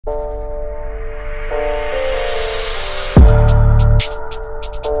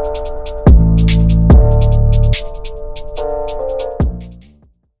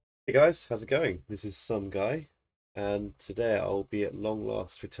Hey guys, how's it going? This is Some Guy, and today I'll be at long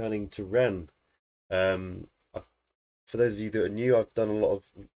last returning to Ren. Um, for those of you that are new, I've done a lot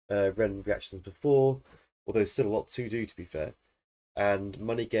of Ren reactions before, although there's still a lot to do, to be fair. And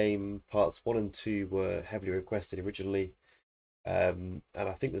Money Game parts 1 and 2 were heavily requested originally, and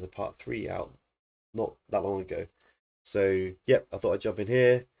I think there's a part 3 out not that long ago. So, yep, I thought I'd jump in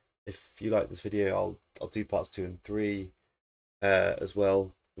here. If you like this video, I'll do parts 2 and 3 as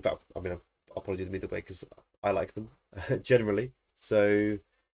well. In fact, I mean, I'll probably do them either way because I like them generally. So,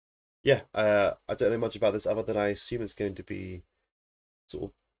 yeah, I don't know much about this other than I assume it's going to be sort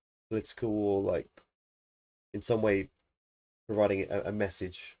of political or like in some way providing a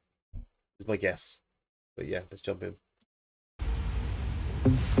message is my guess. But yeah, let's jump in.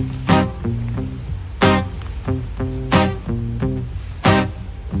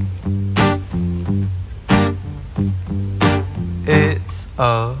 It's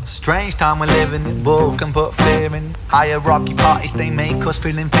a strange time we're living in. War can put fear in. Hierarchy parties, they make us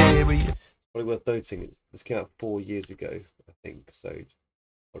feel inferior. Probably worth noting, this came out 4 years ago, I think. So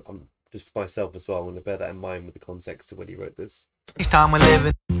I'm just myself as well. I'm going to bear that in mind with the context of when he wrote this. Strange time we're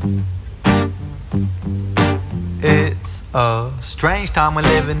living. It's a strange time we're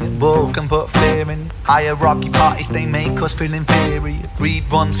living in. War can put fear in. Hierarchy parties, they make us feel inferior. Greed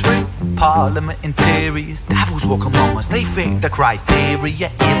runs through parliament interiors. Devils walk among us, they fit the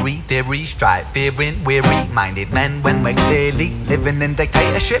criteria. Eerie theory, strive, fearing, weary-minded men when we're clearly living in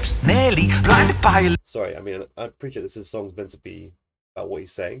dictatorships. Nearly blinded by... Sorry, I mean, I appreciate this song's meant to be about what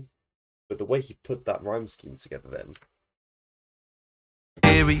he's saying, but the way he put that rhyme scheme together then...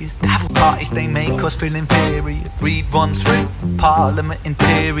 Devil parties, they make us feel inferior. Greed runs through parliament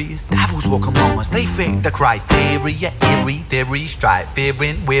interiors. Devils walk among us, they fit the criteria. Eerie theory, strive,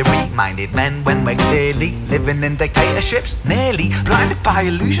 fearing, weary-minded men when we're clearly living in dictatorships. Nearly blinded by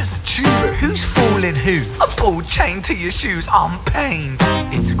illusions to choose, but who's fooling who? A ball chained to your shoes, I'm pained.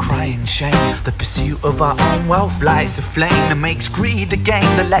 It's a crying shame. The pursuit of our own wealth lights a flame that makes greed a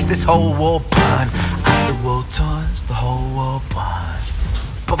game that lets this whole world burn. As the world turns, the whole world burns.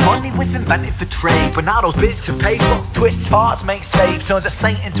 But money was invented for trade, but now those bits of paper twist hearts, make slaves, turns a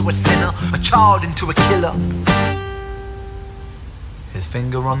saint into a sinner, a child into a killer. His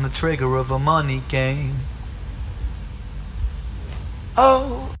finger on the trigger of a money game.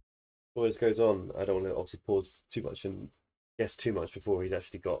 Oh. Before this goes on, I don't want to obviously pause too much and guess too much before he's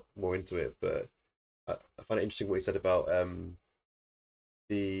actually got more into it, but I find it interesting what he said about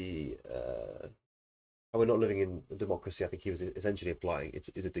how we're not living in a democracy. I think he was essentially applying it's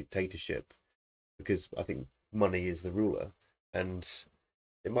a dictatorship, because I think money is the ruler, and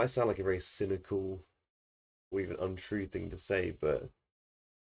it might sound like a very cynical or even untrue thing to say, but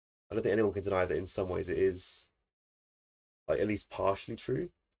I don't think anyone can deny that in some ways it is like at least partially true.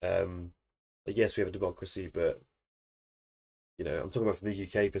 Like, yes, we have a democracy, but you know, I'm talking about from the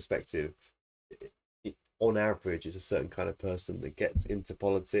UK perspective. On average, it's a certain kind of person that gets into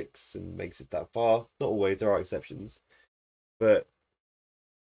politics and makes it that far. Not always, there are exceptions. But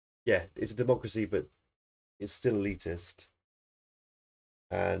yeah, it's a democracy, but it's still elitist.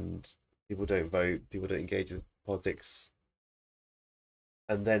 And people don't vote, people don't engage with politics.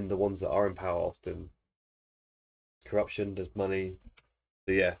 And then the ones that are in power often, corruption, there's money.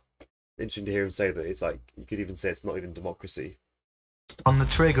 So yeah, interesting to hear him say that. It's like, you could even say it's not even democracy. On the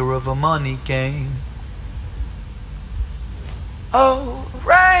trigger of a money game. Oh,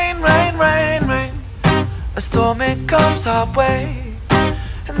 rain, rain, rain, rain. A storm, it comes our way.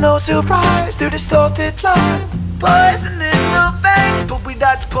 And those who rise through distorted lies, poison in the veins. But we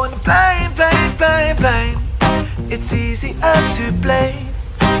like to point the blame, blame, blame, blame. It's easier to blame,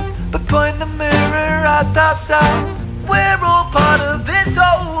 but point the mirror at ourselves. We're all part of this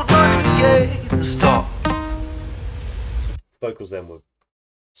old money game. Stop. Vocals then were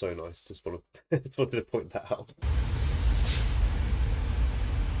so nice. Just wanted to point that out.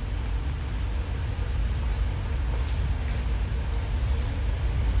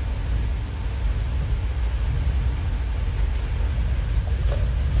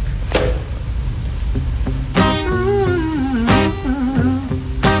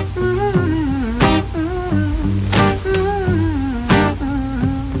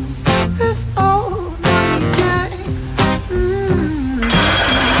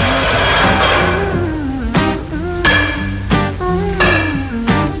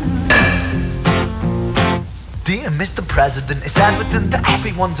 Mr. President, it's evident that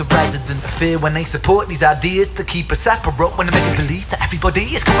everyone's a resident of fear when they support these ideas to keep us separate, when they make us believe that everybody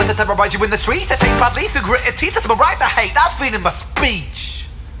is coming to terrorize you in the streets. They say badly through gritted teeth. That's my right to hate. That's freedom of speech.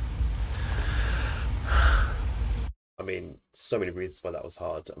 I mean, so many reasons why that was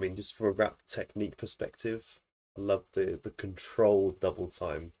hard. I mean, just from a rap technique perspective, I love the controlled double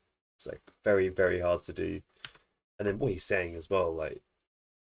time. It's like very, very hard to do. And then what he's saying as well, like,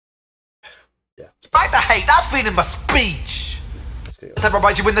 yeah. Right to hate, that's freedom of speech.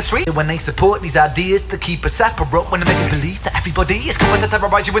 Terrorize you in the street when they support these ideas to keep us separate. When they make us believe that everybody is coming to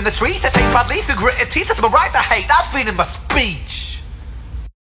terrorize you in the streets, they say proudly through gritted teeth. That's my right to hate, that's freedom of speech.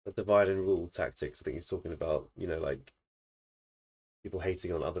 The divide and rule tactics, I think he's talking about, you know, like people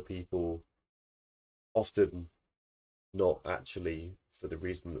hating on other people, often not actually for the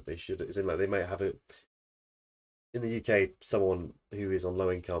reason that they should. It's in like they might have it in the UK. Someone who is on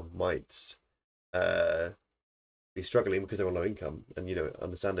low income might be struggling because they're on low income, and you know,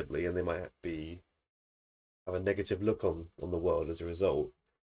 understandably, and they might have a negative look on the world as a result.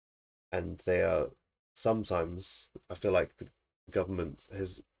 And they are sometimes, I feel like the government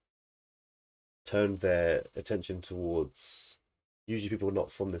has turned their attention towards usually people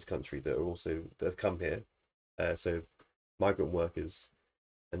not from this country that have come here, so migrant workers,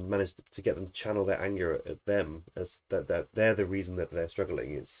 and managed to get them to channel their anger at them as that they're the reason that they're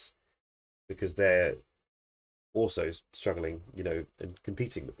struggling. It's because they're also struggling, you know, and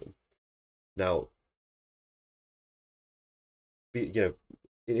competing with them. Now, you know,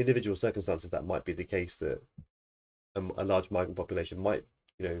 in individual circumstances, that might be the case that a large migrant population might,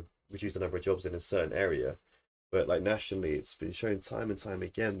 you know, reduce the number of jobs in a certain area. But like nationally, it's been shown time and time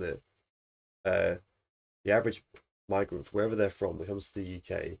again that the average migrant, wherever they're from, that comes to the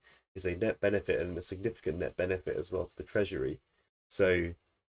UK, is a net benefit, and a significant net benefit as well to the treasury. So,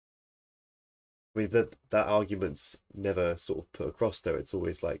 I mean, that argument's never sort of put across there. It's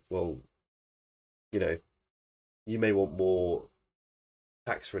always like, well, you know, you may want more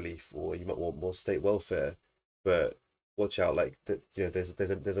tax relief, or you might want more state welfare, but watch out, like that, you know,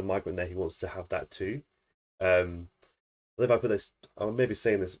 there's a migrant there who wants to have that too. If I put this, I'm maybe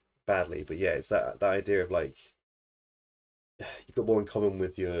saying this badly, but yeah, it's that idea of like you've got more in common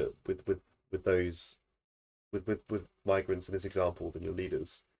with your with those with migrants in this example than your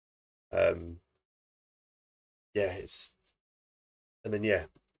leaders. Yeah, it's, and then yeah,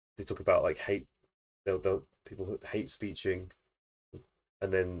 they talk about like hate. They'll people hate speeching,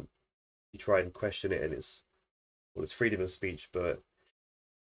 and then you try and question it, and it's freedom of speech, but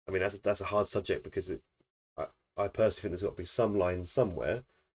I mean that's a hard subject because I personally think there's got to be some line somewhere,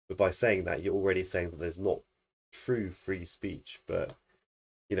 but by saying that you're already saying that there's not true free speech. But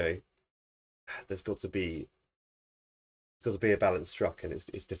you know, there's got to be a balance struck, and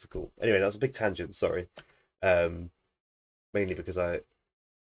it's difficult. Anyway, that was a big tangent, sorry. Mainly because I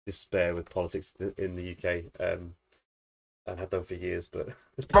despair with politics in the UK, and have done for years. But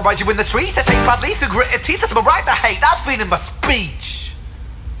terrorize you in the streets, they say proudly through gritted teeth. That's my right to hate, that's freedom of speech.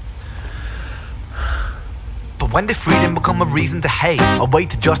 But when did freedom become a reason to hate? A way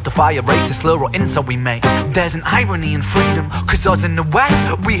to justify a racist slur or insult we make? There's an irony in freedom, cause us in the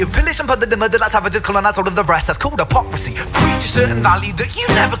West, we have pillaged and plundered the murder like savages, colonized all of the rest. That's called hypocrisy. Preach a certain value that you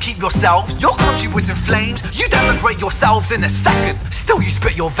never keep yourselves. Your country was in flames, you denigrate yourselves in a second. Still you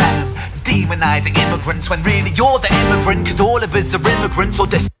spit your venom, demonizing immigrants when really you're the immigrant, cause all of us are immigrants or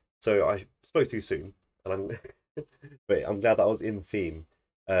So I spoke too soon, and but I'm glad that I was in theme.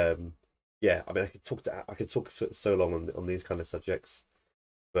 Yeah, I mean, I could talk for so long on these kind of subjects,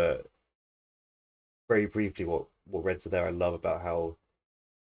 but very briefly, what read to there, I love about how,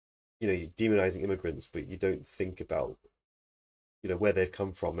 you know, you're demonizing immigrants, but you don't think about, you know, where they've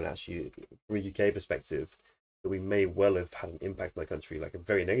come from, and actually, from a UK perspective, that we may well have had an impact on the country, like a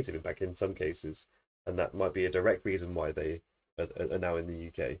very negative impact in some cases, and that might be a direct reason why they are now in the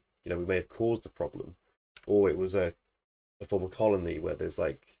UK. You know, we may have caused the problem, or it was a former colony where there's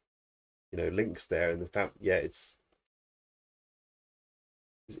like, you know, links there, and the fact, yeah, it's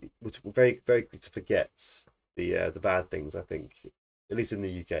very, very quick to forget the bad things. I think, at least in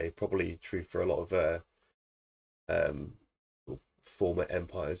the UK, probably true for a lot of former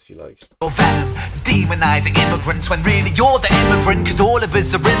empires, if you like. venom, demonizing immigrants when really you're the immigrant, cause all of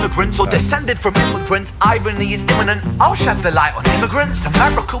us are immigrants or descended from immigrants. Irony is imminent. I'll shed the light on immigrants.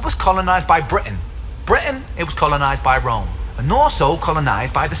 America was colonized by Britain. Britain, it was colonized by Rome, and also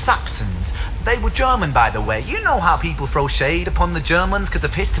colonized by the Saxons. They were German, by the way. You know how people throw shade upon the Germans because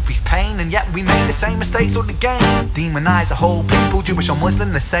of history's pain, and yet we made the same mistakes all again. Demonize the whole people, Jewish or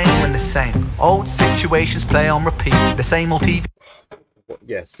Muslim, the same and the same. Old situations play on repeat, the same old TV.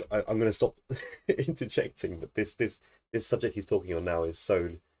 Yes, I'm going to stop interjecting, but this subject he's talking on now is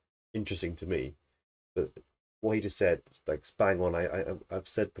so interesting to me. But what he just said, like, bang on. I've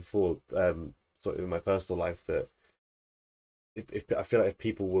said before, sort of in my personal life, that if I feel like if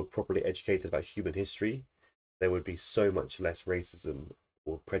people were properly educated about human history, there would be so much less racism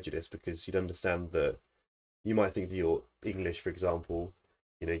or prejudice, because you'd understand that you might think that you're English, for example,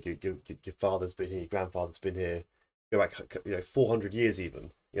 you know, your father's been here, your grandfather's been here, go back, 400 years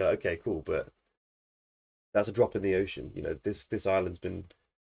even. You're like, okay, cool, but that's a drop in the ocean. You know, this island's been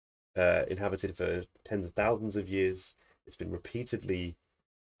inhabited for tens of thousands of years. It's been repeatedly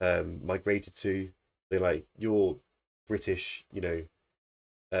migrated to. They're like, your British,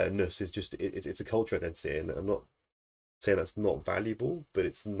 ness is just it's a culture identity, and I'm not saying that's not valuable, but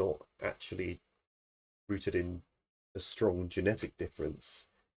it's not actually rooted in a strong genetic difference,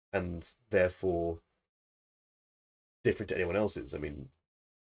 and therefore different to anyone else's. I mean,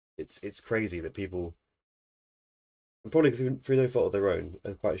 it's crazy that people, and probably through no fault of their own,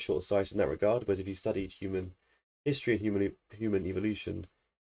 are quite short-sighted in that regard. Whereas if you studied human history and human evolution,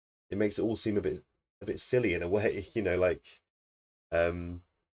 it makes it all seem a bit silly in a way.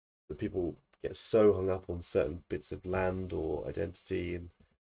 That people get so hung up on certain bits of land or identity, and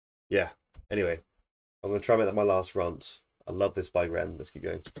yeah. Anyway, I'm gonna try and make that my last rant. I love this by Ren. Let's keep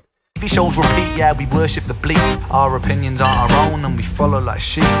going. TV shows repeat, yeah, we worship the bleak. Our opinions are our own and we follow like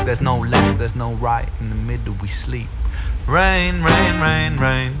sheep. There's no left, there's no right, in the middle we sleep. Rain, rain, rain,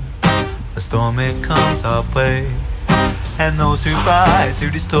 rain, a storm it comes our way. And those who rise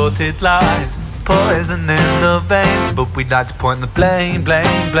through distorted lies, poison in the veins. But we'd like to point the blame,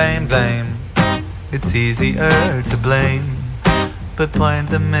 blame, blame, blame. It's easier to blame, but point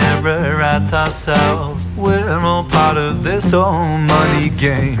the mirror at ourselves. We're all part of this whole money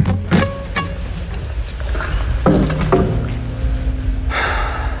game.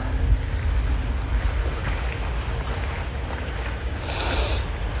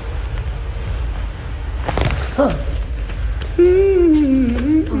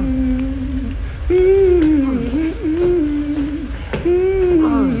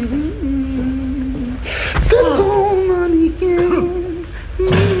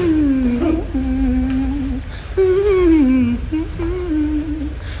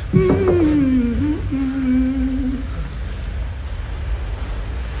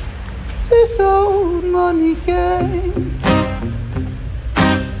 This old money game.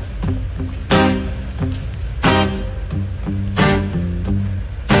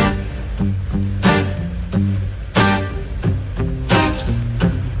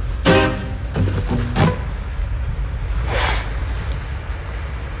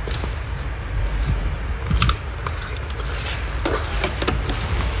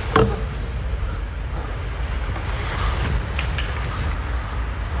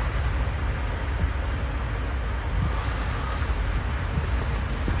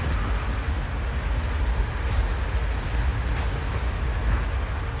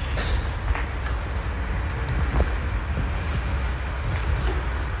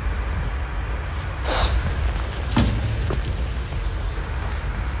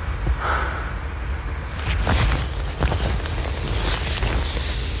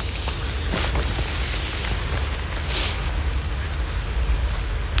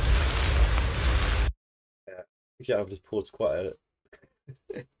 Yeah, I've just paused quite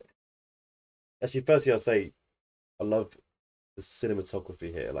a. Actually, firstly, I'll say I love the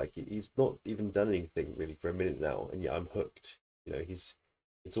cinematography here. Like he's not even done anything really for a minute now, and yet I'm hooked. It's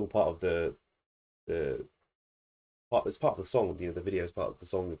all part of the part. It's part of the song. The video is part of the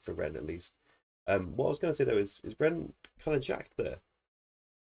song for Ren, at least. What I was going to say though is Ren kind of jacked there?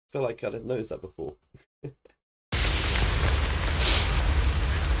 I feel like I didn't notice that before.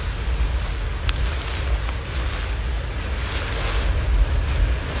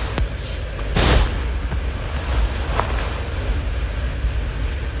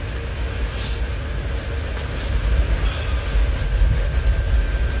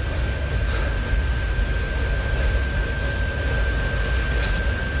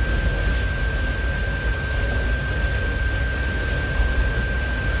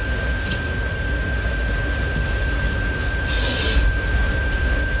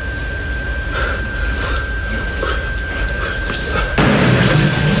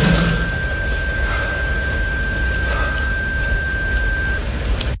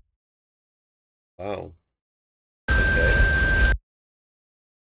 Wow. Okay.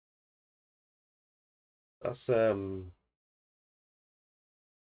 That's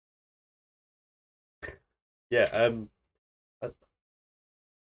yeah, I don't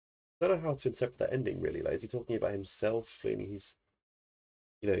know how to interpret that ending really. Like, is he talking about himself, feeling he's,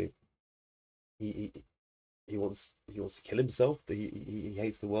 you know, he he wants to kill himself, that he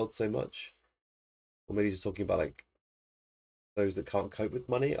hates the world so much? Or maybe he's just talking about like those that can't cope with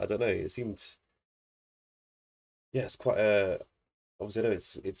money. I don't know. It seemed, yeah, it's quite obviously I know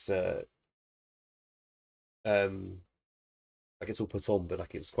it's like it's all put on, but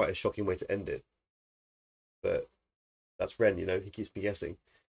like it's quite a shocking way to end it. But that's Ren, you know, he keeps me guessing.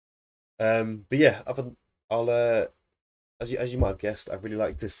 But yeah, I'll as you might have guessed, I really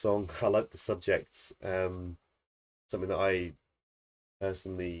like this song. I like the subject. Something that I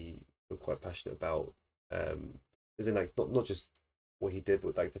personally feel quite passionate about. As in like not just what he did,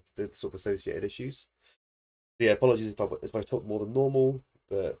 but like the sort of associated issues. Yeah, apologies if I talk more than normal,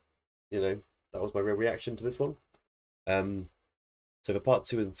 but you know that was my real reaction to this one. Um, so for part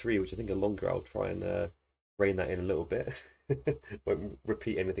 2 and 3, which I think are longer, I'll try and rein that in a little bit. Won't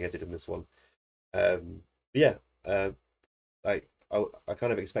repeat anything I did in this one. But yeah, like I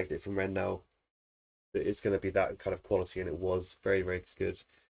kind of expect it from Ren now that it's going to be that kind of quality, and it was very very good.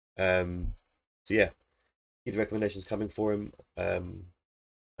 Um, so yeah, keep the recommendations coming for him.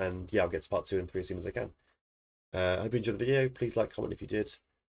 And yeah, I'll get to part 2 and 3 as soon as I can. I hope you enjoyed the video. Please like, comment if you did.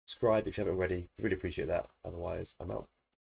 Subscribe if you haven't already. Really appreciate that. Otherwise, I'm out.